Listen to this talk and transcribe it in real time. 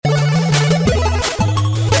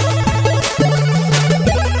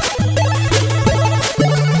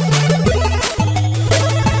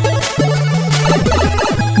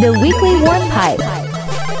Pipe.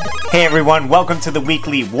 Hey everyone, welcome to the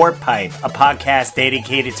weekly Warp Pipe, a podcast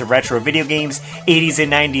dedicated to retro video games, 80s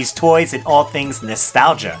and 90s toys, and all things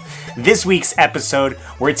nostalgia. This week's episode,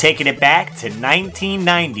 we're taking it back to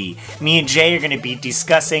 1990. Me and Jay are going to be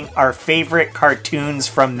discussing our favorite cartoons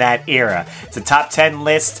from that era. It's a top 10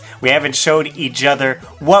 list. We haven't showed each other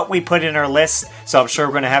what we put in our list, so I'm sure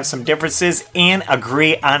we're going to have some differences and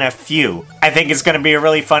agree on a few. I think it's going to be a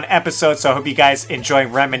really fun episode, so I hope you guys enjoy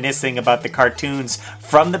reminiscing about the cartoons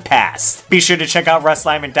from the past. Be sure to check out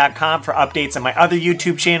RussLyman.com for updates on my other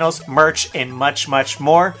YouTube channels, merch, and much, much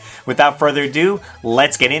more. Without further ado,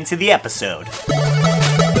 let's get into the episode.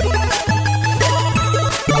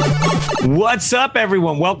 What's up,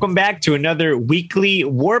 everyone? Welcome back to another weekly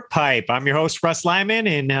Warp Pipe. I'm your host, Russ Lyman,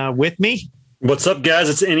 and with me... What's up, guys?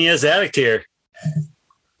 It's NES Addict here.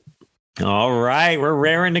 All right, we're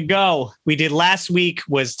raring to go. We did last week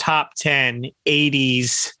was top 10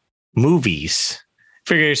 80s movies.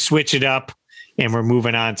 Figure switch it up, and we're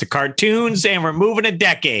moving on to cartoons, and we're moving a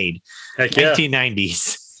decade. Heck yeah.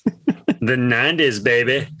 1990s. The 90s,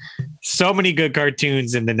 baby. So many good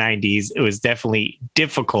cartoons in the 90s. It was definitely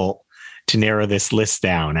difficult to narrow this list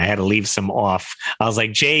down. I had to leave some off. I was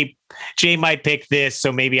like, Jay might pick this,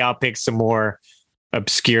 so maybe I'll pick some more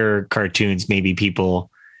obscure cartoons maybe people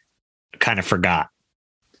kind of forgot.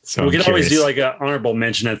 So we can always do like an honorable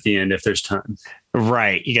mention at the end if there's time.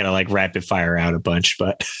 Right. You got to like rapid fire out a bunch,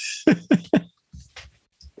 but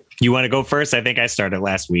you want to go first? I think I started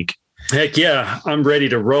last week. Heck yeah. I'm ready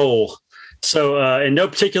to roll. So in no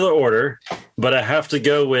particular order, but I have to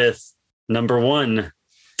go with number 1,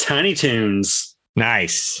 Tiny Toons.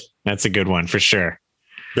 Nice. That's a good one for sure.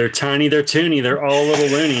 They're tiny. They're toony. They're all a little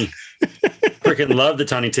loony. Freaking love the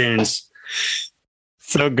Tiny Toons.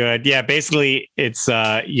 So good. Yeah, basically it's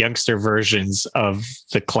youngster versions of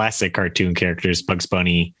the classic cartoon characters, Bugs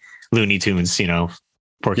Bunny, Looney Tunes,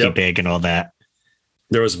 Porky Pig and all that.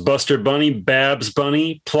 There was Buster Bunny, Babs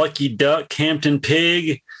Bunny, Plucky Duck, Hampton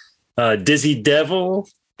Pig, Dizzy Devil.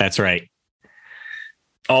 That's right.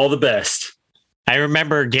 All the best. I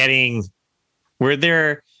remember were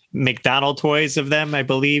there McDonald toys of them, I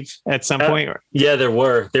believe, at some point? Yeah, there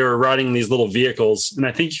were. They were riding these little vehicles, and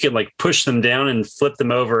I think you could like push them down and flip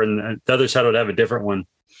them over, and the other side would have a different one.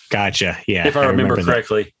 Gotcha. Yeah. If I remember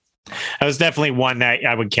correctly. That was definitely one that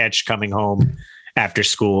I would catch coming home after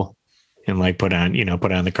school and like put on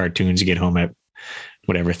the cartoons. You get home at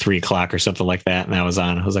whatever, 3:00 or something like that. And that was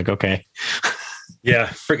on. I was like, okay. Yeah.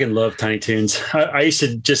 Freaking love Tiny Toons. I used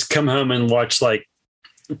to just come home and watch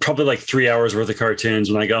probably like 3 hours worth of cartoons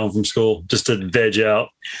when I got home from school just to veg out.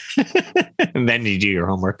 And then you do your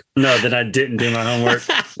homework. No, then I didn't do my homework.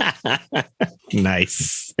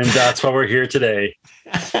 Nice. And that's why we're here today.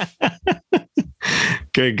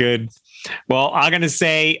 Good. Well, I'm going to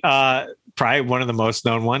say probably one of the most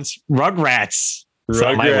known ones, Rugrats.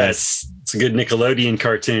 Rugrats. It's a good Nickelodeon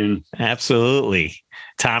cartoon. Absolutely.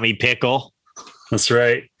 Tommy Pickle. That's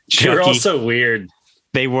right. Chucky. They were all so weird.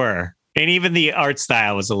 They were. And even the art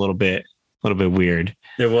style was a little bit weird.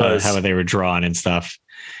 It was how they were drawn and stuff.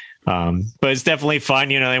 But it's definitely fun.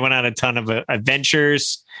 They went on a ton of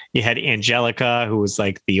adventures. You had Angelica, who was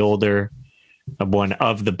like the older one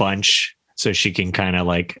of the bunch. So she can kind of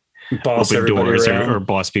like boss open doors or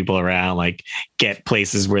boss people around, like get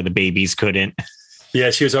places where the babies couldn't.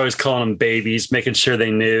 Yeah, she was always calling them babies, making sure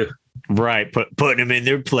they knew. Right. Putting them in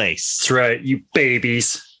their place. That's right. You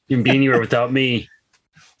babies. You can be anywhere without me.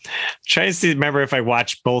 Trying to remember if I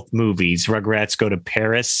watched both movies. Rugrats Go to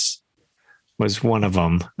Paris was one of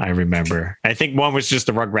them. I remember. I think one was just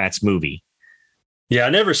the Rugrats movie. Yeah, I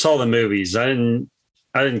never saw the movies. I didn't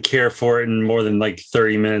care for it in more than like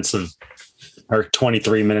 30 minutes or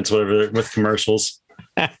 23 minutes, whatever, with commercials.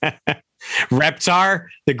 Reptar,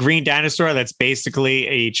 the green dinosaur. That's basically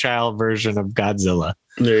a child version of Godzilla.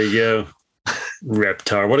 There you go.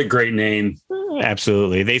 Reptar. What a great name.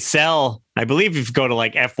 Absolutely. They sell, I believe if you go to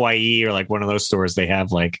like FYE or like one of those stores, they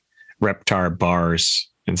have like Reptar bars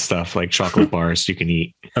and stuff, like chocolate bars you can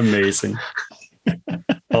eat. Amazing. I'll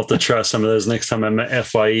have to try some of those next time I'm at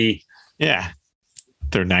FYE. Yeah.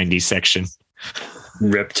 Their 90s section.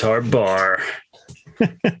 Reptar bar.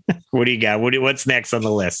 What do you got? What's next on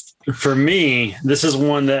the list? For me, this is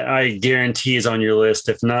one that I guarantee is on your list.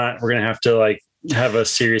 If not, we're going to have to like have a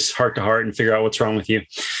serious heart to heart and figure out what's wrong with you.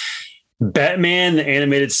 Batman, the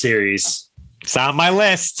animated series. It's on my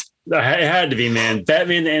list. It had to be, man.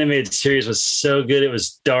 Batman, the animated series was so good. It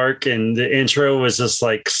was dark and the intro was just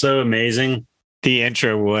like so amazing. The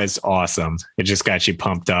intro was awesome. It just got you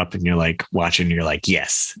pumped up and you're like watching, you're like,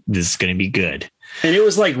 yes, this is going to be good. And it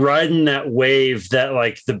was like riding that wave that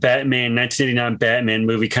like the Batman 1989 Batman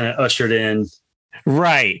movie kind of ushered in.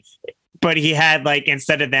 Right. But he had like,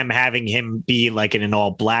 instead of them having him be like in an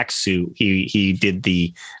all black suit, he did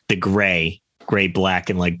the gray, black,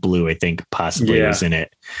 and like blue, I think possibly was in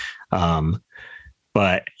it.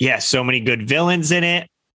 But yeah, so many good villains in it.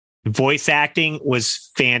 Voice acting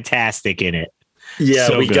was fantastic in it. Yeah,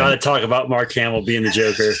 so we got to talk about Mark Hamill being the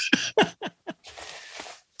Joker.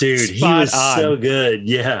 Dude, he was so good.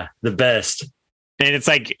 Yeah, the best. And it's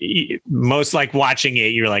like most like watching it,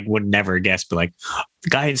 you're like would never guess, but like the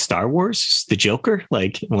guy in Star Wars, the Joker,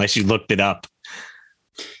 like unless you looked it up.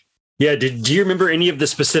 Yeah, do you remember any of the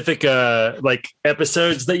specific like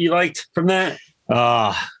episodes that you liked from that?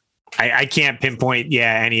 I can't pinpoint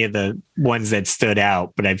any of the ones that stood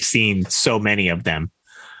out, but I've seen so many of them.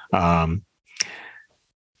 I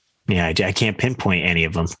can't pinpoint any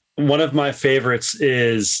of them. One of my favorites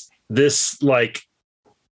is this like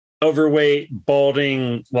overweight,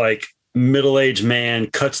 balding, like middle-aged man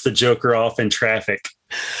cuts the Joker off in traffic.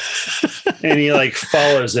 And he like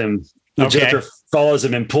follows him. The Joker follows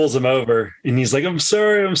him and pulls him over. And he's like, I'm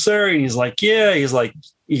sorry. And he's like, yeah. He's like,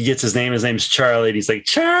 he gets his name. His name's Charlie. And he's like,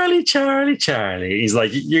 Charlie. He's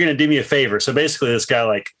like, you're going to do me a favor. So basically this guy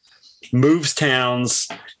like moves towns,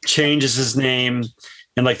 changes his name.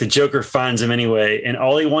 And like the Joker finds him anyway. And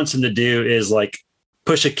all he wants him to do is like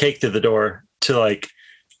push a cake to the door to like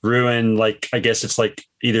ruin, like, I guess it's like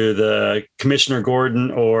either the Commissioner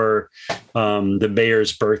Gordon or the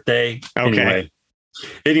mayor's birthday.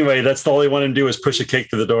 Anyway, that's all he wanted to do was push a cake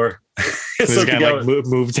to the door. This guy like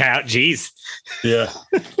moved out. Jeez. Yeah.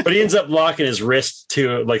 But he ends up locking his wrist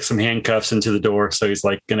to like some handcuffs into the door. So he's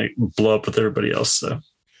like going to blow up with everybody else. So,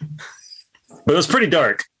 but it was pretty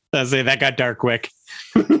dark. I'll say that got dark quick.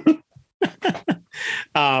 Do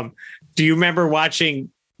you remember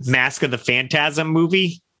watching Mask of the Phantasm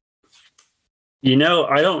movie? You know,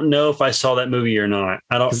 I don't know if I saw that movie or not.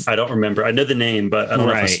 I don't remember. I know the name, but I don't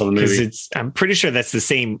know if I saw the movie. I'm pretty sure that's the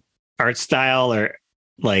same art style, or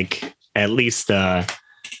like at least I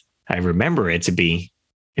remember it to be.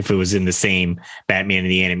 If it was in the same Batman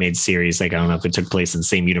the Animated Series, like I don't know if it took place in the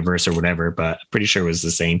same universe or whatever, but I'm pretty sure it was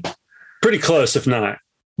the same. Pretty close, if not.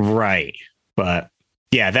 Right. But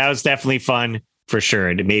yeah, that was definitely fun for sure.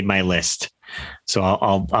 It made my list. So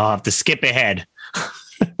I'll have to skip ahead.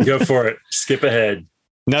 Go for it. Skip ahead.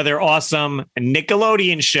 Another awesome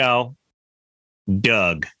Nickelodeon show,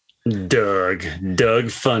 Doug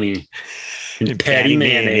Funny. And Patty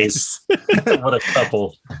Mayonnaise. What a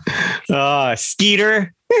couple.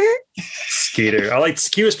 Skeeter. I liked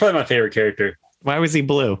Skeeter. Was probably my favorite character. Why was he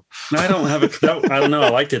blue? I don't know. I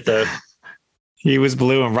liked it though. He was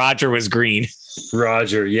blue and Roger was green.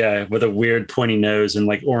 Roger, yeah, with a weird pointy nose and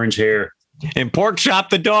like orange hair. And Pork Chop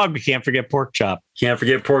the dog. We can't forget Pork Chop.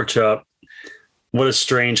 What a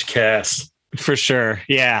strange cast. For sure.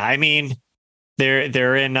 Yeah. I mean,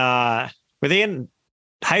 they're in were they in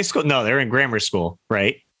high school? No, they're in grammar school,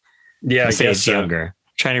 right? Yeah, I guess so. Younger. I'm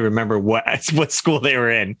trying to remember what school they were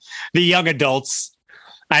in. The young adults.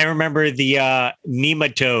 I remember the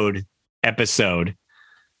Nematode episode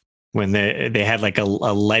when they had like a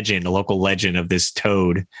local legend of this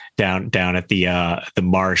toad down at the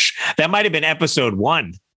marsh. That might have been episode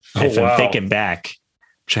 1. I'm thinking back, I'm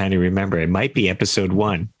trying to remember. It might be episode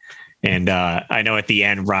 1. And I know at the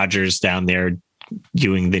end, Roger's down there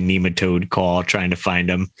doing the Nematode call, trying to find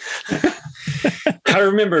him. I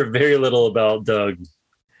remember very little about Doug.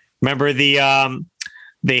 Remember they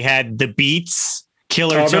had the Beats.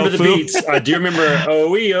 Killer Tofu. I remember the Beats. I do remember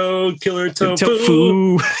Killer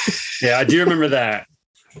Tofu. Yeah, I do remember that.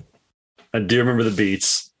 I do remember the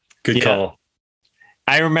Beats. Good call.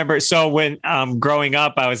 I remember. So when growing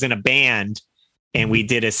up, I was in a band and we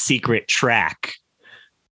did a secret track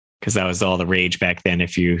because that was all the rage back then.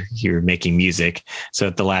 If you were making music, so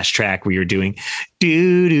at the last track we were doing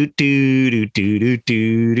do do do do do do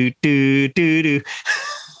do do do do.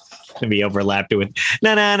 And we overlapped it with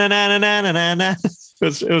na na na na na na na na.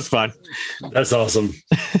 It was fun. That's awesome.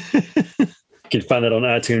 You can find that on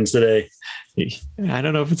iTunes today. I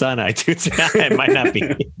don't know if it's on iTunes. It might not be.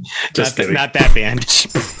 Just not that band.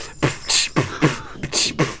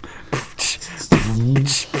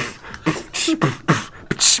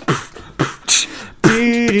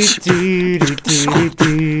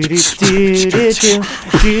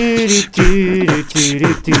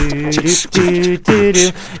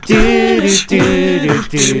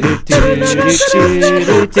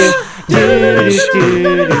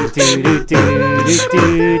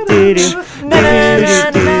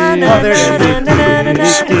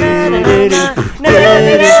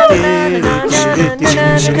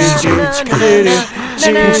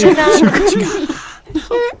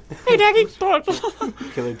 Hey, Daddy.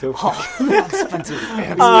 Killer tofu. Expensive.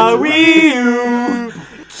 Wee-oo,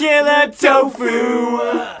 killer tofu.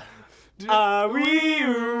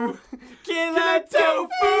 Wee-oo, killer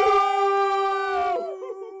tofu.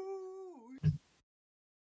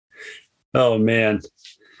 Oh man.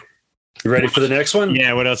 You ready for the next one?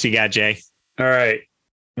 Yeah, what else you got, Jay? All right.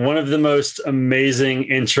 One of the most amazing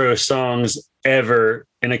intro songs ever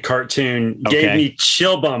in a cartoon gave me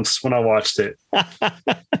chill bumps when I watched it.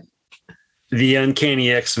 The Uncanny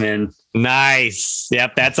X-Men. Nice.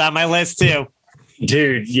 Yep, that's on my list too.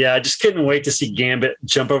 Dude, yeah, I just couldn't wait to see Gambit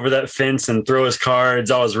jump over that fence and throw his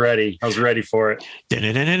cards. I was ready for it.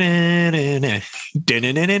 And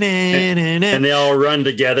they all run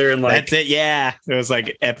together and like that's it. Yeah, it was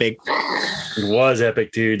like epic. It was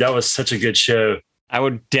epic, dude. That was such a good show. I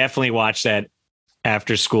would definitely watch that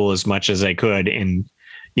after school as much as I could, and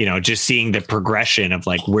just seeing the progression of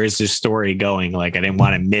like where's this story going. Like I didn't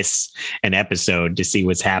want to miss an episode to see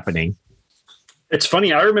what's happening. It's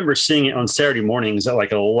funny. I remember seeing it on Saturday mornings at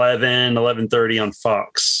like 11:30 on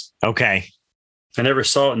Fox. Okay. I never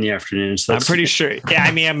saw it in the afternoon. So I'm pretty sure. Yeah.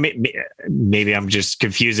 I mean, maybe I'm just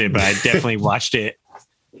confusing, but I definitely watched it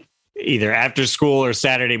either after school or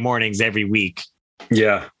Saturday mornings every week.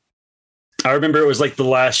 Yeah. I remember it was like the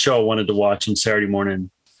last show I wanted to watch on Saturday morning.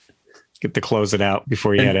 Get to close it out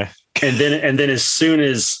before you had to. And then as soon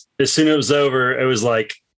as it was over, it was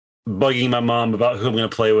like bugging my mom about who I'm going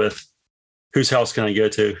to play with. Whose house can I go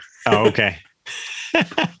to? Oh, okay.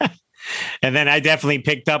 And then I definitely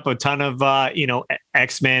picked up a ton of,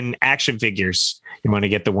 X-Men action figures. You want to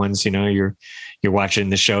get the ones, you're watching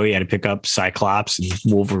the show. You had to pick up Cyclops and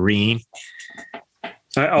Wolverine.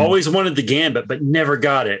 I always wanted the Gambit, but never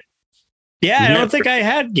got it. Yeah, I don't think I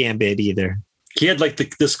had Gambit either. He had like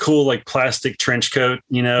this cool like plastic trench coat,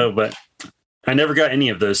 but I never got any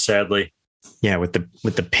of those, sadly. Yeah, with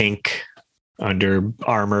the pink under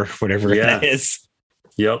armor, whatever that is.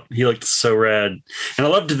 Yep, he looked so rad. And I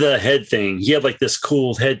loved the head thing. He had like this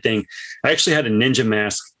cool head thing. I actually had a ninja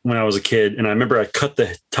mask when I was a kid, and I remember I cut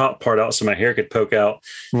the top part out so my hair could poke out.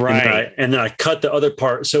 Right. And then I cut the other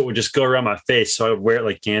part so it would just go around my face, so I would wear it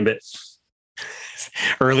like Gambit.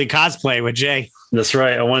 Early cosplay with Jay. That's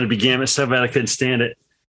right. I wanted to be Gambit so bad I couldn't stand it.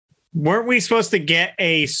 Weren't we supposed to get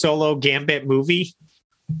a solo Gambit movie?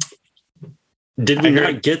 Did we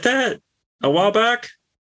not get that a while back?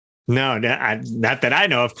 No, not that I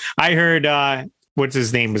know of. I heard what's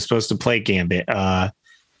his name was supposed to play Gambit.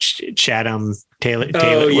 Chatham Taylor.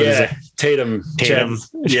 Oh, what yeah. is it? Tatum.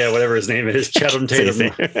 Yeah, whatever his name is. Chatham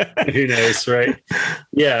Tatum. Who knows, right?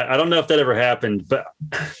 Yeah, I don't know if that ever happened, but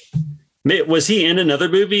was he in another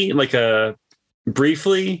movie? Like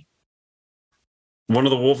briefly? One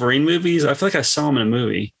of the Wolverine movies? I feel like I saw him in a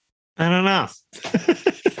movie. I don't know.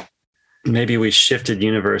 Maybe we shifted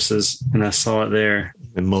universes and I saw it there.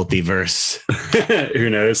 The multiverse. Who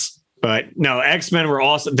knows? But no, X-Men were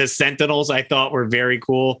awesome. The Sentinels I thought were very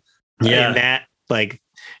cool. Yeah. In that like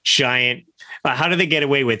giant, how do they get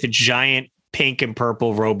away with giant pink and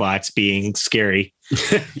purple robots being scary?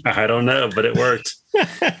 I don't know, but it worked.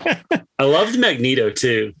 I loved Magneto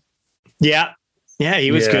too. Yeah. Yeah,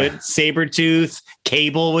 he was good. Sabretooth,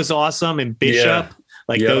 Cable was awesome, and Bishop.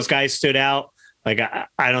 Those guys stood out. Like,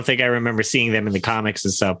 I don't think I remember seeing them in the comics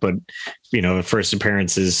and stuff, but, the first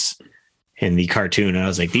appearances in the cartoon, I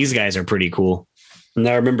was like, these guys are pretty cool. And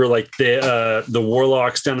I remember like the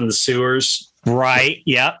Warlocks down in the sewers. Right.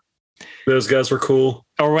 Yep. Those guys were cool.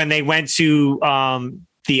 Or when they went to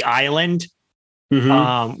the island.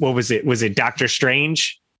 Mm-hmm. What was it? Was it Doctor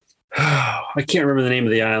Strange? I can't remember the name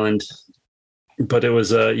of the island, but it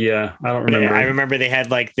was, I don't remember. I remember they had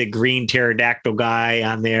like the green pterodactyl guy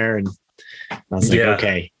on there, and I was like,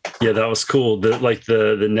 okay. Yeah, that was cool.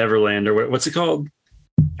 The Neverland, or what's it called?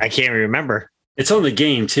 I can't remember. It's on the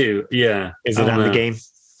game too. Yeah. Is it on the game?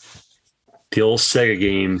 The old Sega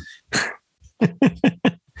game.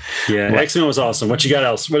 Yeah. X-Men was awesome. What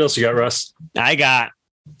else you got, Russ? I got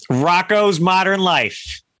Rocko's Modern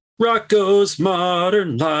Life. Rocko's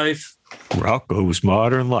Modern Life. Rocko's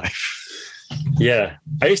Modern Life. Yeah.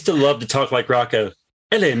 I used to love to talk like Rocko.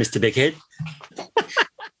 Hello, Mr. Bighead.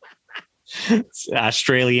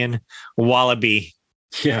 Australian wallaby.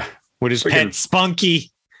 Yeah. With his pet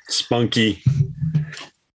Spunky.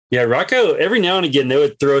 Yeah, Rocko, every now and again, they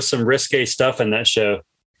would throw some risque stuff in that show.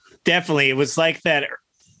 Definitely. It was like that.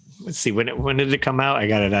 Let's see. When did it come out? I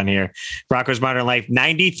got it on here. Rocko's Modern Life,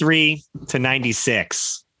 93 to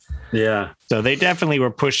 96. Yeah. So they definitely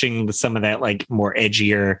were pushing some of that like more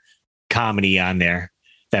edgier comedy on there.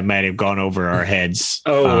 that might have gone over our heads.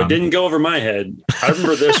 Oh, it didn't go over my head. I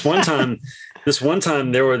remember this one time.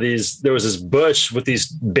 There was this bush with these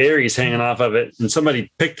berries hanging off of it, and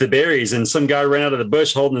somebody picked the berries, and some guy ran out of the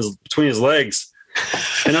bush holding between his legs,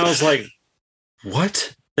 and I was like,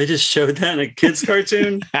 "What? They just showed that in a kid's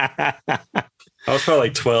cartoon?" I was probably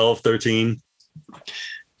like 12, 13.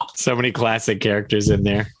 So many classic characters in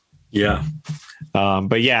there. Yeah.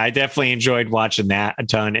 But yeah, I definitely enjoyed watching that a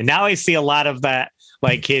ton. And now I see a lot of that,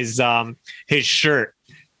 like his shirt,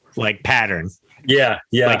 like pattern. Yeah.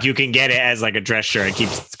 Like you can get it as like a dress shirt. It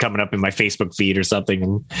keeps coming up in my Facebook feed or something.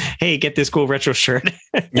 And hey, get this cool retro shirt.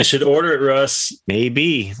 You should order it, Russ.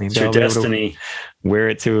 Maybe It's your destiny. Wear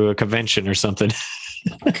it to a convention or something.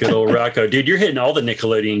 Good old Rocco. Dude, you're hitting all the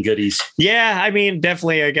Nickelodeon goodies. Yeah, I mean,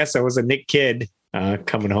 definitely. I guess I was a Nick kid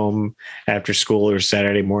coming home after school or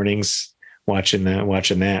Saturday mornings watching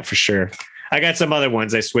that for sure. I got some other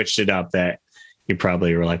ones. I switched it up that you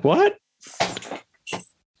probably were like, what?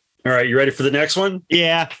 All right, you ready for the next one?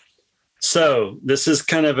 Yeah. So this is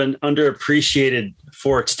kind of an underappreciated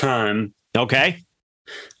for its time. Okay.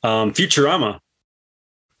 Futurama.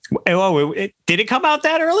 Oh, did it come out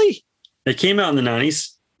that early? It came out in the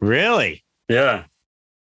 90s. Really? Yeah.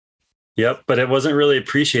 Yep, but it wasn't really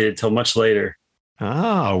appreciated till much later.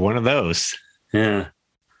 Oh, one of those. Yeah.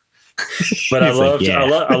 But I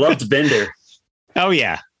loved Bender. Oh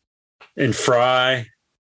yeah. And Fry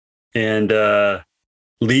and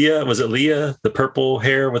Leah, was it Leah, the purple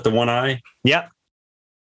hair with the one eye? Yep.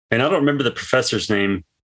 And I don't remember the professor's name,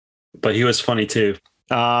 but he was funny too.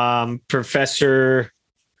 Professor,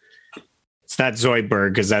 it's not Zoidberg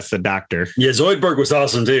because that's the doctor. Yeah, Zoidberg was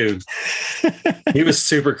awesome too. He was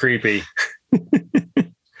super creepy.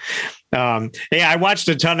 Yeah, I watched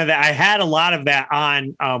a ton of that. I had a lot of that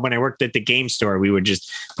on when I worked at the game store. We would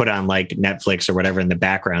just put on like Netflix or whatever in the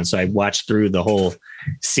background. So I watched through the whole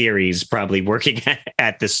series, probably working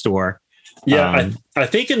at the store. Yeah, I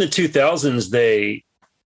think in the 2000s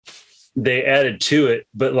they added to it,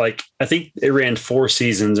 but like I think it ran 4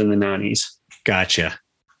 seasons in the 90s. Gotcha.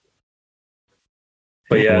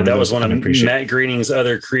 But yeah, that was one of Matt Groening's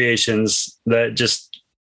other creations that just,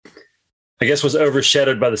 I guess, was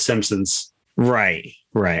overshadowed by The Simpsons. Right.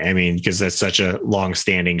 I mean, because that's such a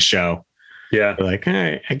long-standing show. Yeah. We're like, all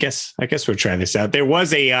right, I guess we'll try this out. There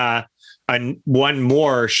was a one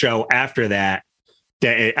more show after that.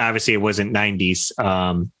 Obviously, it wasn't 90s,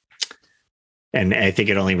 and I think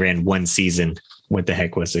it only ran 1 season. What the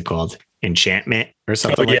heck was it called? Enchantment or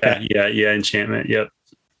something like that? Yeah, Enchantment. Yep.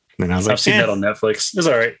 And I was like, I've seen that on Netflix. It's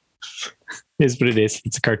all right. It is what it is.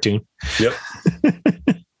 It's a cartoon. Yep.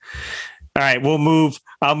 All right,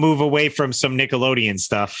 I'll move away from some Nickelodeon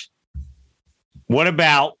stuff. What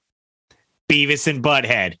about Beavis and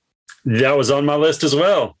Butthead? That was on my list as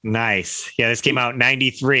well. Nice. Yeah, this came out in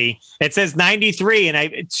 93. It says 93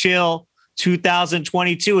 and till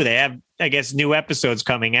 2022. They have, I guess, new episodes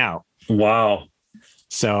coming out. Wow.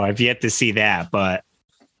 So I've yet to see that, but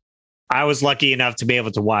I was lucky enough to be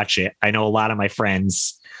able to watch it. I know a lot of my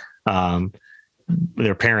friends,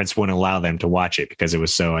 their parents wouldn't allow them to watch it because it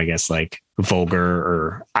was so, I guess, like vulgar,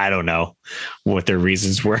 or I don't know what their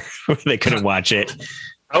reasons were. They couldn't watch it.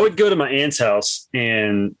 I would go to my aunt's house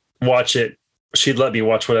and watch it. She'd let me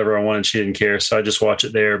watch whatever I wanted. She didn't care. So I just watch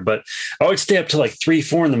it there. But I would stay up to like 3,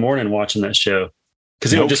 4 in the morning watching that show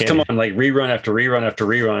because it would just come on like rerun after rerun after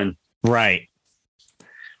rerun. Right.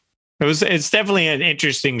 It's definitely an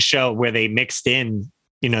interesting show where they mixed in,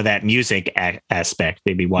 that music aspect.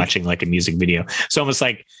 They'd be watching like a music video. It's almost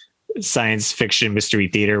like science fiction mystery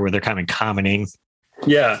theater where they're kind of commenting.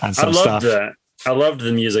 Yeah. On some I loved stuff. that. I loved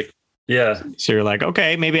the music. Yeah. So you're like,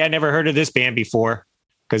 okay, maybe I never heard of this band before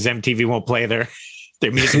because MTV won't play their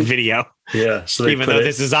music video. Yeah. So even though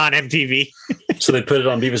this is on MTV. So they put it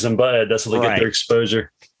on Beavis and Butthead. That's how they get their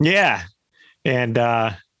exposure. Yeah. And,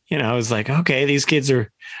 I was like, okay, these kids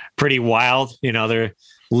are pretty wild. They're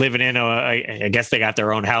living in I guess they got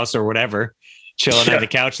their own house or whatever, chilling on the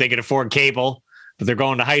couch. They can afford cable, but they're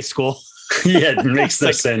going to high school. Yeah, it makes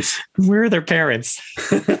no sense. Where are their parents?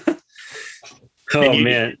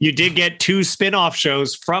 Man. You did get 2 spin-off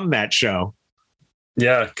shows from that show.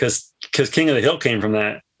 Yeah, because King of the Hill came from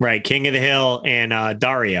that. Right, King of the Hill and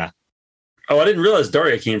Daria. Oh, I didn't realize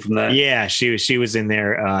Daria came from that. Yeah, she was in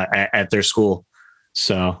there at their school.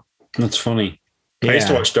 So that's funny. I used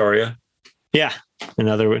to watch Daria. Yeah,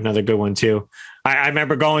 another good one too. I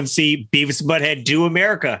remember going to see Beavis and Butthead Do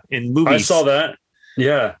America in movies. I saw that.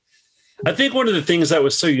 Yeah. I think one of the things that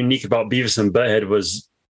was so unique about Beavis and Butthead was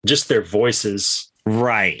just their voices.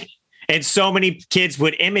 Right. And so many kids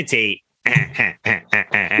would imitate. Yeah,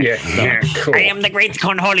 cool. I am the great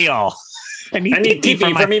Cornholio. I need pee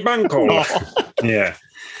for me bunko. Yeah.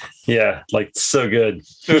 Yeah. Like so good.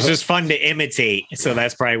 It was just fun to imitate. So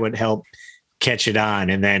that's probably what helped catch it on.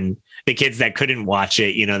 And then the kids that couldn't watch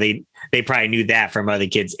it, you know, they probably knew that from other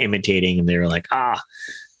kids imitating, and they were like,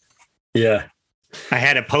 yeah. I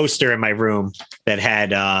had a poster in my room that had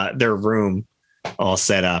their room all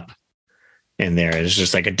set up in there. It was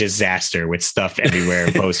just like a disaster with stuff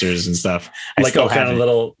everywhere, posters and stuff. Like all kind of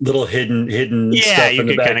little hidden stuff in the background. You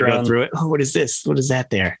could kind of go through it. Oh, what is this? What is that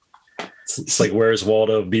there? It's like, where's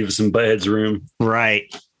Waldo? Beavis and Butthead's room.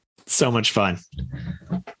 Right. So much fun.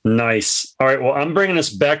 Nice. All right. Well, I'm bringing us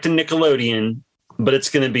back to Nickelodeon, but it's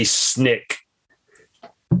going to be Snick.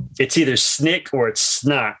 It's either Snick or it's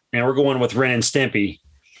Snot. And we're going with Ren and Stimpy.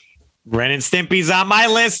 Ren and Stimpy's on my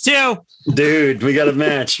list too. Dude, we got a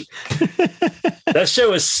match. That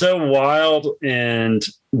show is so wild and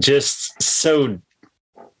just some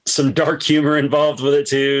dark humor involved with it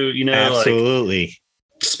too. You know, absolutely. Like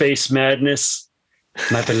space madness.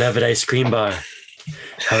 My beloved ice cream bar.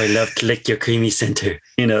 How I love to lick your creamy center.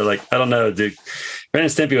 You know, like, I don't know, dude. Ren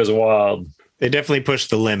and Stimpy was wild. They definitely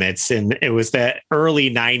pushed the limits, and it was that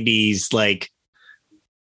early 90s, like,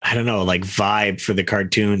 I don't know, like vibe for the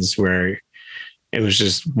cartoons where it was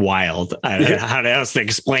just wild. I don't know how else to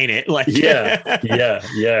explain it. Like, yeah.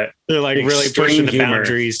 They're like extreme really pushing the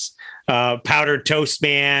boundaries. Powdered Toast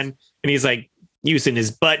Man, and he's like using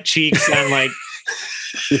his butt cheeks. And I'm like,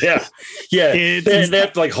 yeah. They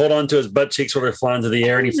have to like hold on to his butt cheeks while they're flying through the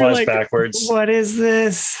air, and he flies like, backwards. What is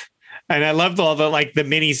this? And I loved all the like the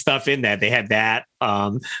mini stuff in that. They had that.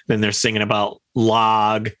 Then they're singing about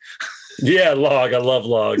Log. Yeah, Log. I love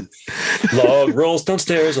Log. Log rolls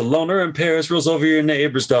downstairs, a loner in Paris rolls over your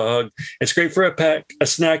neighbor's dog. It's great for a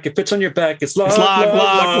snack. It fits on your back. It's Log. It's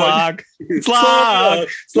Log. It's Log.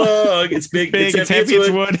 It's Log. It's big. It's heavy. It's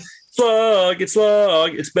wood. It's Log. It's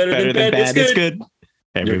Log. It's better than bad. It's good.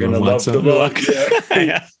 Everyone You're gonna love the Log.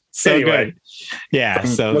 Yeah. So anyway, good. Yeah.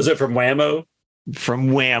 So was it from Whammo? From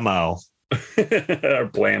Whammo. Or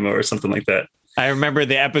Blammo or something like that. I remember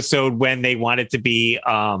the episode when they wanted to be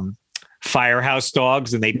Firehouse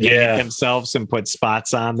dogs and they painted themselves and put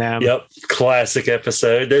spots on them. Yep. Classic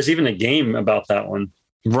episode. There's even a game about that one.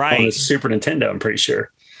 Right. On the Super Nintendo, I'm pretty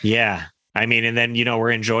sure. Yeah. I mean, and then, you know,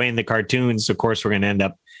 we're enjoying the cartoons. Of course, we're going to end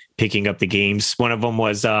up picking up the games. One of them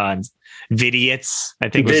was Vidiots, I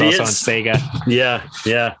think was also on Sega.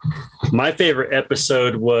 Yeah. My favorite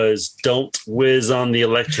episode was Don't Whiz on the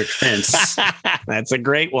Electric Fence. That's a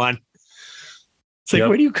great one. It's like,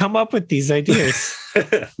 where do you come up with these ideas?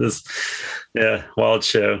 Wild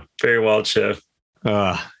show. Very wild show.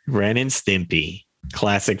 Ren and Stimpy.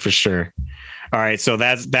 Classic for sure. All right, so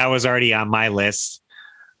that was already on my list.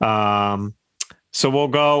 So we'll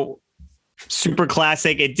go super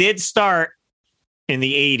classic. It did start in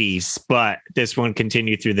the 80s, but this one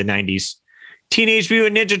continued through the 90s. Teenage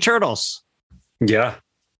Mutant Ninja Turtles. Yeah.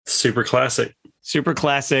 Super classic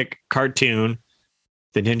cartoon.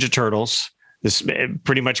 The Ninja Turtles. This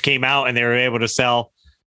pretty much came out and they were able to sell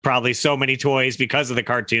probably so many toys because of the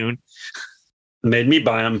cartoon. Made me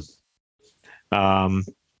buy them.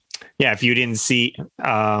 If you didn't see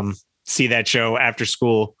that show after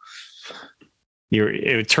school,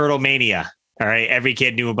 it was Turtle Mania. All right. Every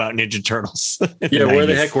kid knew about Ninja Turtles. Yeah. Where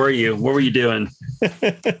the heck were you? What were you doing?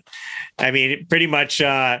 I mean, pretty much,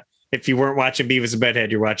 if you weren't watching Beavis and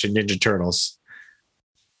Butthead, you're watching Ninja Turtles.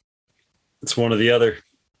 It's one or the other.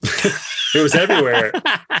 It was everywhere.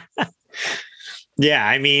 Yeah.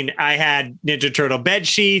 I mean, I had Ninja Turtle bed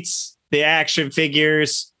sheets, the action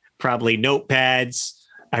figures, probably notepads.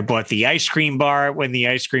 I bought the ice cream bar when the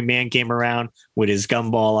ice cream man came around with his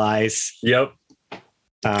gumball eyes. Yep.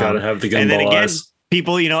 Gotta have the gumball eyes. And then again,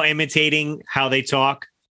 people, you know, imitating how they talk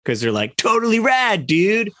because they're like, totally rad,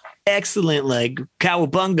 dude. Excellent. Like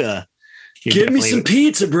cowabunga. Give me some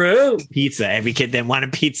pizza, bro. Pizza. Every kid then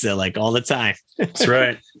wanted pizza like all the time. That's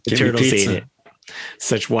right. The turtles ate it.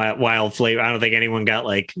 Such wild flavor. I don't think anyone got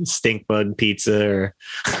like stink bug pizza or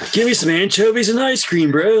give me some anchovies and ice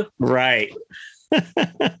cream, bro. Right.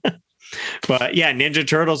 But yeah, Ninja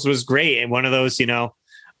Turtles was great. And one of those, you know,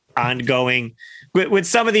 ongoing with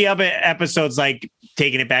some of the other episodes, like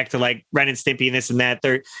taking it back to like Ren and Stimpy and this and that,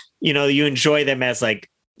 they're, you know, you enjoy them as like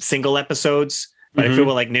single episodes, but I feel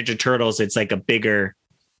like Ninja Turtles, it's like a bigger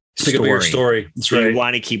story. That's so right. You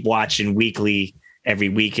want to keep watching weekly every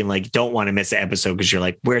week and like don't want to miss an episode because you're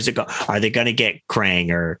like, where's it go? Are they going to get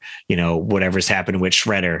Krang or, you know, whatever's happened with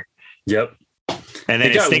Shredder? Yep. And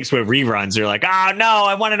then it stinks with reruns. You're like, oh no,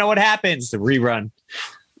 I want to know what happens. The rerun.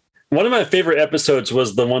 One of my favorite episodes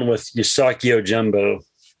was the one with Yusakio Jumbo.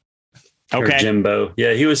 Okay. Jimbo.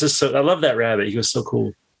 Yeah, he was just I love that rabbit. He was so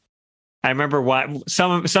cool. I remember what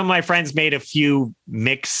some of my friends made a few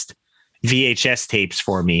mixed VHS tapes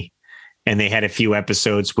for me, and they had a few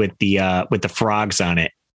episodes with the frogs on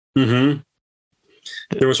it. Mm-hmm.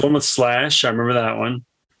 There was one with Slash. I remember that one.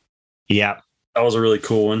 Yeah. That was a really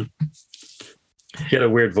cool one. He had a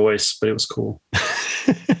weird voice, but it was cool.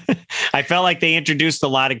 I felt like they introduced a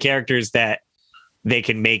lot of characters that they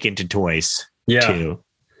can make into toys. Yeah. Too.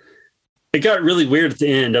 It got really weird at the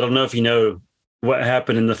end. I don't know if you know what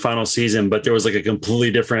happened in the final season, but there was like a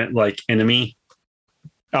completely different like enemy.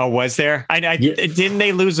 Oh, was there? Didn't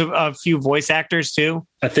they lose a few voice actors too?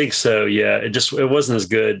 I think so. Yeah. It wasn't as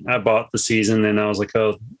good. I bought the season and I was like,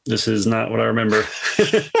 oh, this is not what I remember.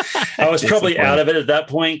 I was probably out of it at that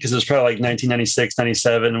point because it was probably like 1996,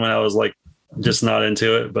 97 when I was like just not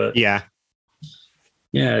into it. But yeah,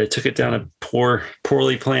 it took it down a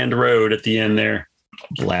poorly planned road at the end there.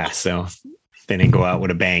 Blast. So they didn't go out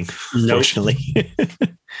with a bang, unfortunately.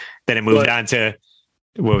 Then it moved on to,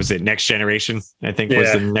 what was it? Next Generation, I think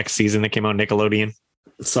was the next season that came out, Nickelodeon.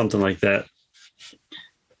 Something like that.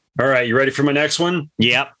 All right. You ready for my next one?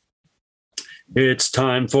 Yep. It's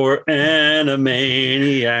time for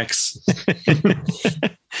Animaniacs.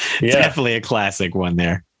 Definitely a classic one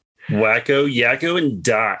there. Wacko, Yakko, and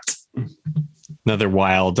Dot. Another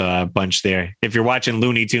wild bunch there. If you're watching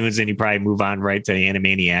Looney Tunes, then you probably move on right to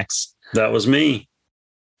Animaniacs. That was me.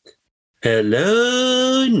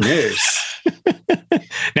 Hello, nurse.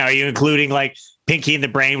 Now, are you including like Pinky and the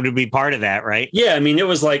Brain would be part of that, right? Yeah, I mean, it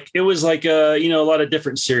was like a lot of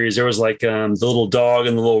different series. There was like the little dog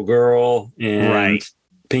and the little girl, and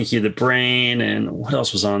Pinky the Brain, and what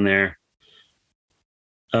else was on there?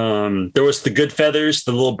 There was the Good Feathers,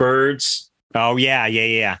 the little birds. Oh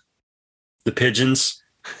yeah. The pigeons.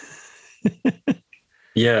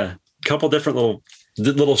 Yeah, a couple different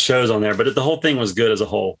little shows on there, but the whole thing was good as a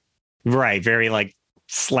whole. Right, very like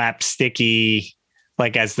slapsticky,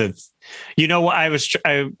 like as the, I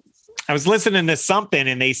was listening to something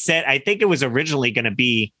and they said, I think it was originally going to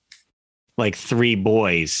be like 3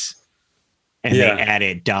 boys and they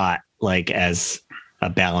added Dot like as a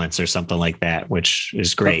balance or something like that, which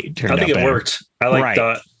is great. I think it worked. I like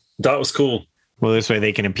Dot. Dot was cool. Well, this way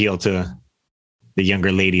they can appeal to the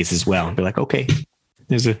younger ladies as well. Be like, okay,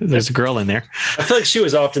 there's a girl in there. I feel like she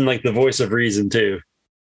was often like the voice of reason too.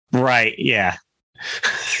 Right. Yeah.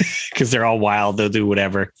 Because they're all wild. They'll do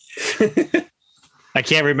whatever. I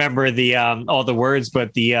can't remember all the words,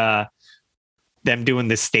 but them doing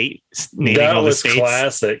the state naming that all the was states.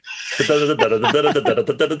 Classic.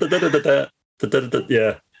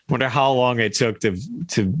 Yeah. Wonder how long it took to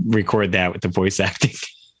record that with the voice acting.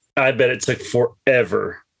 I bet it took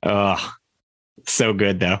forever. Oh, so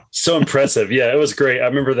good though. So impressive. Yeah, it was great. I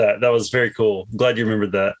remember that. That was very cool. I'm glad you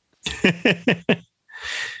remembered that.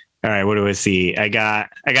 All right, what do I see? I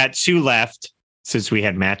got 2 left since we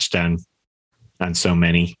had matched on so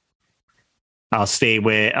many. I'll save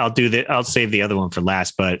the other one for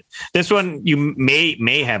last, but this one you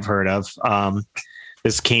may have heard of.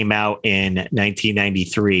 This came out in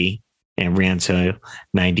 1993 and ran to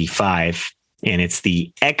 95, and it's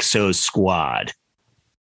the Exo Squad.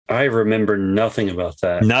 I remember nothing about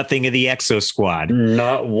that. Nothing of the Exo Squad.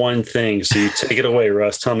 Not one thing. So you take it away,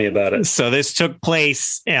 Russ. Tell me about it. So this took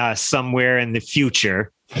place somewhere in the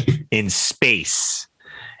future in space.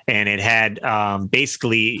 And it had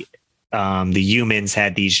basically the humans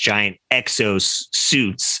had these giant exo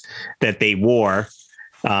suits that they wore.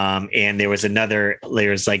 And there was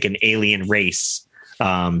like an alien race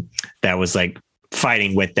that was like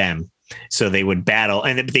fighting with them. So they would battle.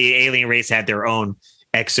 And the alien race had their own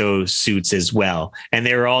exo suits as well, and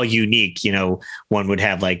they were all unique. One would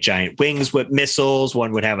have like giant wings with missiles,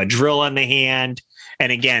 one would have a drill on the hand,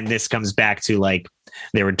 and again, this comes back to like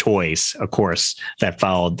there were toys, of course, that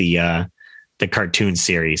followed the cartoon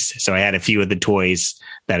series. So I had a few of the toys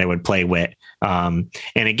that I would play with, and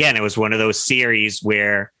again, it was one of those series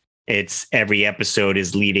where it's every episode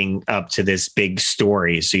is leading up to this big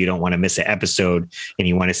story, so you don't want to miss an episode, and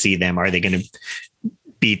you want to see them. Are they going to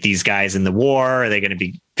beat these guys in the war? Are they going to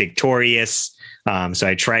be victorious? So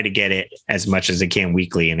I try to get it as much as I can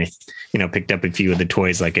weekly, and picked up a few of the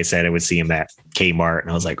toys. Like I said, I would see them at Kmart,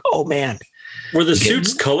 and I was like, oh man. Were the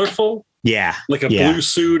suits colorful? Yeah. Like a blue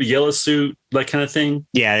suit, a yellow suit, that kind of thing?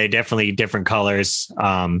 Yeah, they're definitely different colors.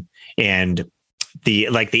 And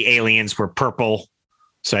the aliens were purple.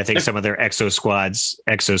 So I think some of their exo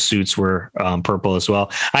suits were purple as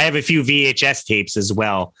well. I have a few VHS tapes as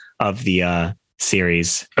well of the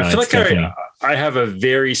series. I feel like I have a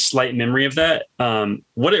very slight memory of that.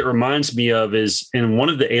 What it reminds me of is in one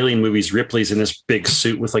of the Alien movies, Ripley's in this big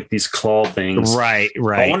suit with like these claw things. Right.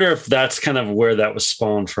 I wonder if that's kind of where that was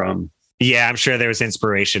spawned from. Yeah, I'm sure there was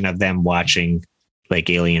inspiration of them watching like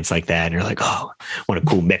aliens like that, and you're like, oh, I want a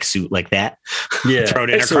cool mech suit like that. Yeah, throw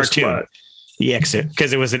it in a Exo cartoon. Squad. The Exo,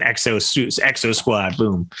 because it was an Exo Squad.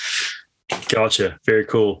 Boom. Gotcha. Very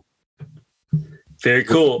cool. Very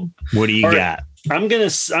cool. What do you All got?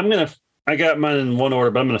 right. I got mine in one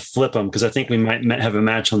order, but I'm gonna flip them because I think we might have a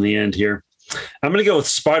match on the end here. I'm gonna go with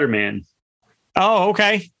Spider-Man. Oh,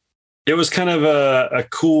 okay. It was kind of a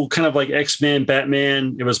cool, kind of like X-Men,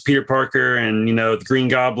 Batman. It was Peter Parker and, the Green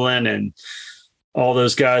Goblin and all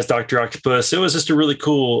those guys, Dr. Octopus. It was just a really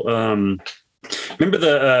cool. Remember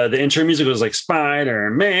the intro music was like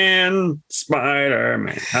Spider-Man. I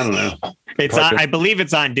don't know. I believe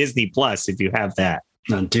it's on Disney Plus if you have that.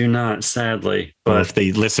 I do not, sadly. But But if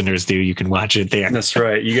the listeners do, you can watch it there. that's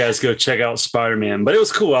right. You guys go check out Spider-Man. But it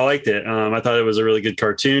was cool. I liked it. I thought it was a really good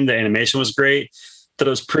cartoon. The animation was great. That it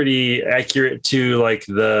was pretty accurate to like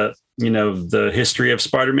the history of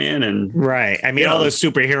Spider-Man. And Right. I mean, all those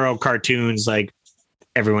superhero cartoons, like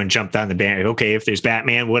everyone jumped on the band. Okay, if there's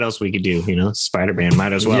Batman, what else we could do? Spider-Man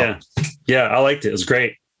might as well. Yeah, I liked it. It was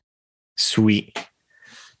great. Sweet.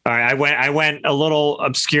 All right, I went a little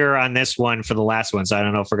obscure on this one for the last one, so I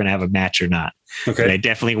don't know if we're gonna have a match or not. Okay. But I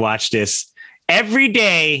definitely watch this every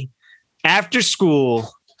day after school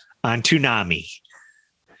on Toonami.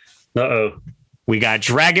 Uh-oh. We got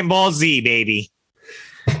Dragon Ball Z, baby.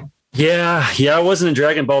 Yeah. I wasn't a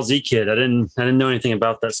Dragon Ball Z kid. I didn't know anything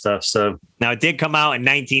about that stuff. So Now, it did come out in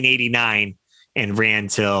 1989 and ran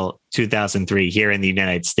till 2003 here in the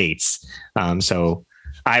United States. So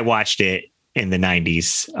I watched it in the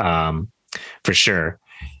 90s for sure.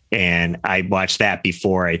 And I watched that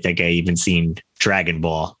before I think I even seen Dragon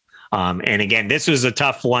Ball. And again, this was a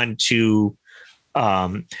tough one to,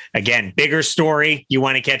 again, bigger story. You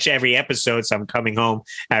want to catch every episode. So I'm coming home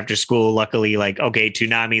after school. Luckily, okay,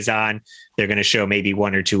 Toonami's on. They're going to show maybe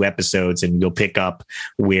 1 or 2 episodes and you'll pick up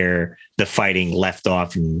where the fighting left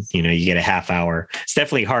off. And, you get a half hour. It's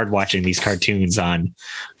definitely hard watching these cartoons on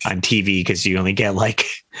TV because you only get like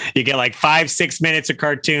 5-6 minutes of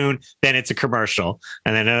cartoon. Then it's a commercial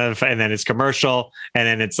and then it's commercial. And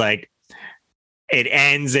then it's like, it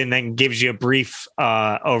ends and then gives you a brief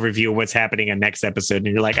overview of what's happening in next episode. And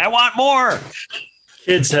you're like, I want more.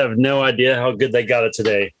 kids have no idea how good they got it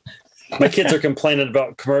today. My kids are complaining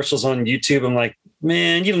about commercials on YouTube. I'm like,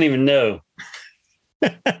 man, you don't even know.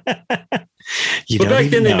 But back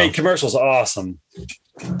then they made commercials awesome.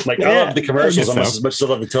 Like I love the commercials almost as much as I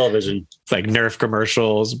love the television. It's like Nerf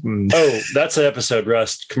commercials. Oh, that's an episode,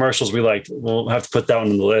 Rust. Commercials we liked. We'll have to put that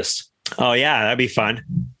one on the list. Oh yeah, that'd be fun.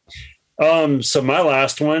 So my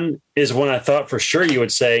last one is one I thought for sure you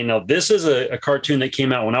would say. Now, this is a cartoon that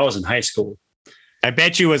came out when I was in high school. I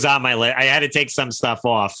bet you was on my list. I had to take some stuff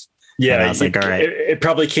off. Yeah, I was like, all right. It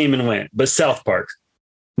probably came and went, but South Park.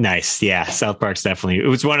 Nice. Yeah, South Park's definitely. It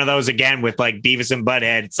was one of those again with like Beavis and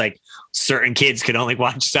Butthead. It's like certain kids could only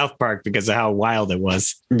watch South Park because of how wild it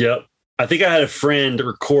was. Yep. I think I had a friend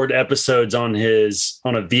record episodes on a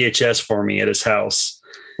VHS for me at his house.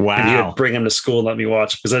 Wow. And he would bring them to school and let me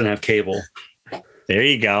watch because I didn't have cable. There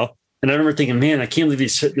you go. And I remember thinking, man, I can't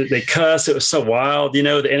believe they cuss. It was so wild. The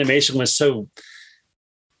animation was so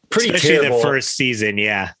pretty Especially terrible. the first season.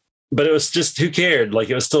 Yeah. But it was just, who cared? Like,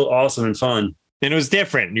 it was still awesome and fun. And it was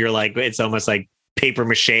different. You're like, it's almost like paper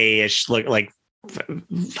mache-ish, look like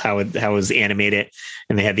how it was animated.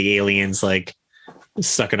 And they had the aliens like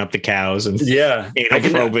sucking up the cows and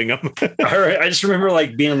probing them. I just remember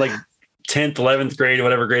like being like 10th, 11th grade,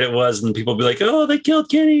 whatever grade it was. And people would be like, oh, they killed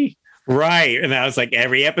Kenny. Right. And I was like,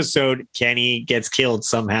 every episode, Kenny gets killed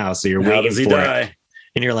somehow. So you're How waiting does he for die? it.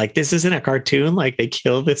 And you're like, this isn't a cartoon. Like they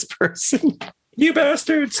kill this person. You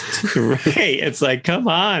bastards. Right. It's like, come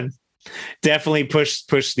on. Definitely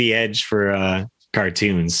push the edge for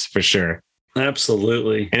cartoons for sure.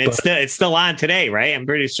 Absolutely. And it's still on today, right? I'm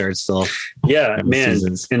pretty sure it's still. Yeah, man.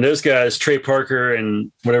 Seasons. And those guys, Trey Parker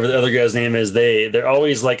and whatever the other guy's name is, they're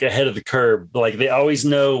always like ahead of the curve. Like they always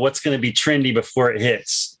know what's going to be trendy before it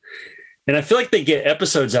hits. And I feel like they get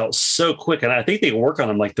episodes out so quick. And I think they work on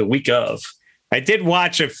them like the week of. I did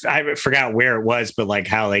watch I forgot where it was, but like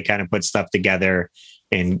how they kind of put stuff together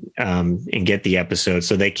and get the episode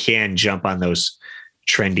so they can jump on those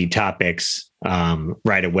trendy topics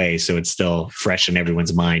right away. So it's still fresh in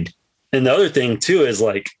everyone's mind. And the other thing too is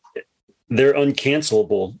like they're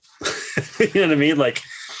uncancelable. You know what I mean? Like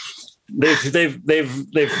they've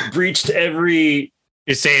breached every.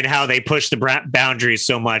 You're saying how they push the boundaries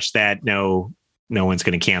so much that no one's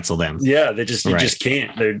going to cancel them. Yeah, you just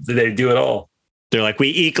can't. They do it all. They're like, we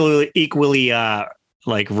equally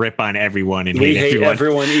like rip on everyone and we hate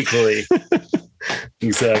everyone equally.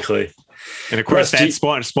 Exactly. And of course, Plus,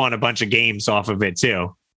 that spawned a bunch of games off of it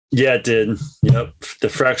too. Yeah, it did. Yep. The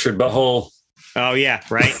Fractured Butthole. Oh yeah,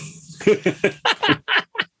 right.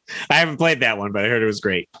 I haven't played that one, but I heard it was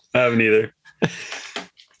great. I haven't either.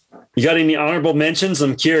 You got any honorable mentions?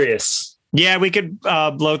 I'm curious. Yeah, we could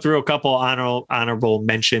blow through a couple honorable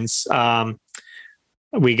mentions.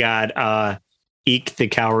 We got Eek the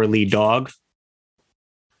Cowardly Dog.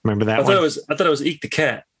 Remember that one? I thought it was Eek the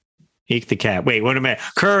Cat. Eek the Cat. Wait, what am I?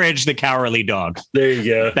 Courage the Cowardly Dog. There you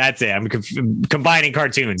go. That's it. I'm combining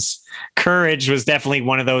cartoons. Courage was definitely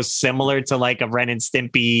one of those similar to like a Ren and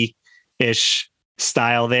Stimpy-ish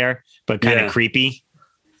style there, but kind of creepy.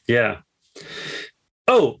 Yeah.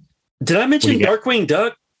 Oh, did I mention Darkwing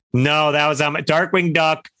Duck? No, that was on Darkwing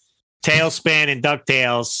Duck, Tailspin, and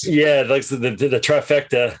DuckTales. Yeah, like the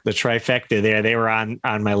trifecta. The trifecta there. They were on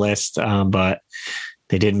my list, but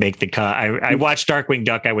they didn't make the cut. I watched Darkwing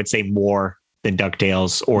Duck, I would say, more than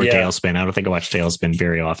DuckTales or Tailspin. I don't think I watched Tailspin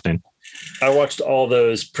very often. I watched all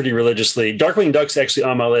those pretty religiously. Darkwing Duck's actually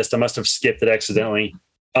on my list. I must have skipped it accidentally.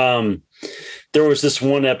 There was this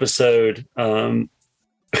one episode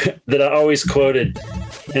that I always quoted,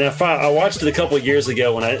 and I watched it a couple of years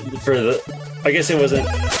ago I guess it wasn't,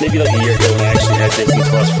 maybe like a year ago when I actually had Disney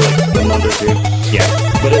Plus for like a month or two. Yeah,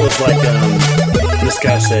 but it was like this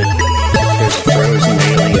guy said, "There's a frozen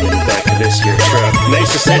alien in the back of this here truck." And they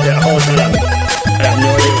used to say that all the time. I have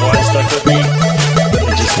no idea why it stuck with me.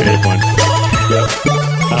 It just did. Yep.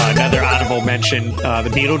 Another honorable mention: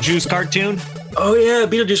 the Beetlejuice cartoon. Oh yeah,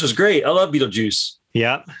 Beetlejuice was great. I love Beetlejuice.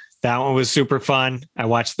 Yep, that one was super fun. I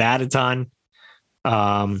watched that a ton.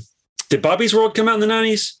 Did Bobby's World come out in the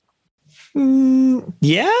 90s?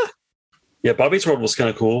 Yeah. Yeah, Bobby's World was kind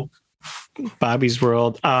of cool. Bobby's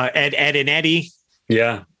World. Ed and Eddie.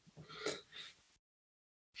 Yeah.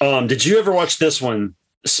 Did you ever watch this one?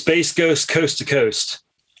 Space Ghost Coast to Coast.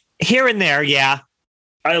 Here and there, yeah.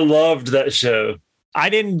 I loved that show. I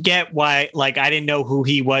didn't get why, like, I didn't know who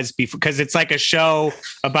he was before, because it's like a show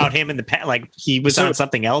about him in the past. Like, he was on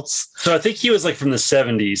something else. So I think he was like from the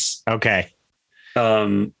 70s. Okay.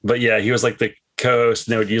 But yeah, he was like the co-host,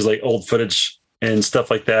 and they would use like old footage and stuff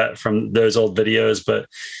like that from those old videos. But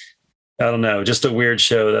I don't know, just a weird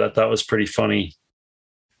show that I thought was pretty funny.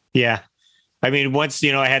 Yeah. I mean, once,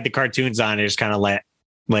 I had the cartoons on, I just kind of let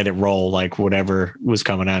it roll, like whatever was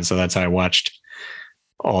coming on. So that's how I watched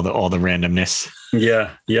all the randomness.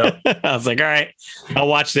 Yeah. Yeah. I was like, all right, I'll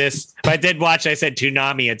watch this. But I did watch, I said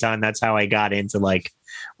Toonami a ton. That's how I got into like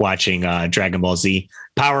watching Dragon Ball Z.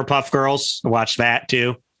 Powerpuff Girls, I watched that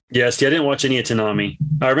too. Yes. Yeah, I didn't watch any of Toonami.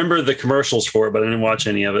 I remember the commercials for it, but I didn't watch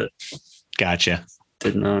any of it. Gotcha.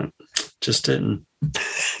 Did not. Just didn't.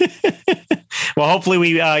 Well, hopefully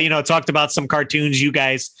we, talked about some cartoons you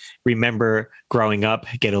guys remember growing up,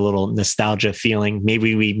 get a little nostalgia feeling.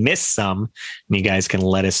 Maybe we missed some, and you guys can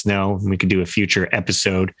let us know, and we can do a future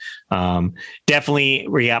episode. Definitely,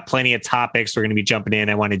 we got plenty of topics. We're going to be jumping in.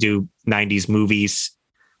 I want to do 90s movies.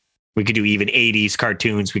 We could do even 80s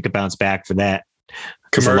cartoons. We could bounce back for that.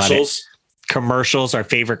 Commercials, our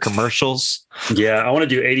favorite commercials. Yeah, I want to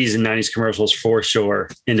do 80s and 90s commercials for sure,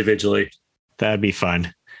 individually. That'd be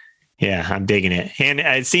fun. Yeah, I'm digging it. And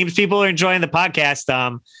it seems people are enjoying the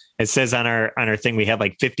podcast. It says on our thing we had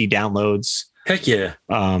like 50 downloads. Heck yeah.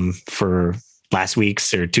 For last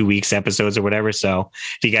week's or 2 weeks episodes or whatever. So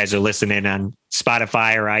if you guys are listening on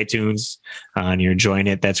Spotify or iTunes and you're enjoying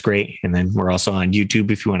it, that's great. And then we're also on YouTube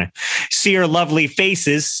if you want to see our lovely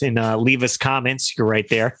faces and leave us comments. You're right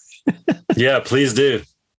there. Yeah, please do.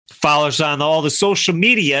 Follow us on all the social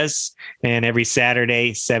medias, and every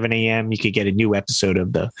Saturday, 7 a.m., you could get a new episode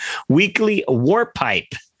of the Weekly Warp Pipe.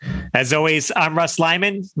 As always, I'm Russ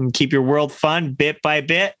Lyman, and keep your world fun bit by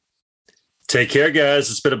bit. Take care,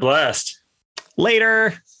 guys. It's been a blast.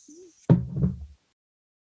 Later.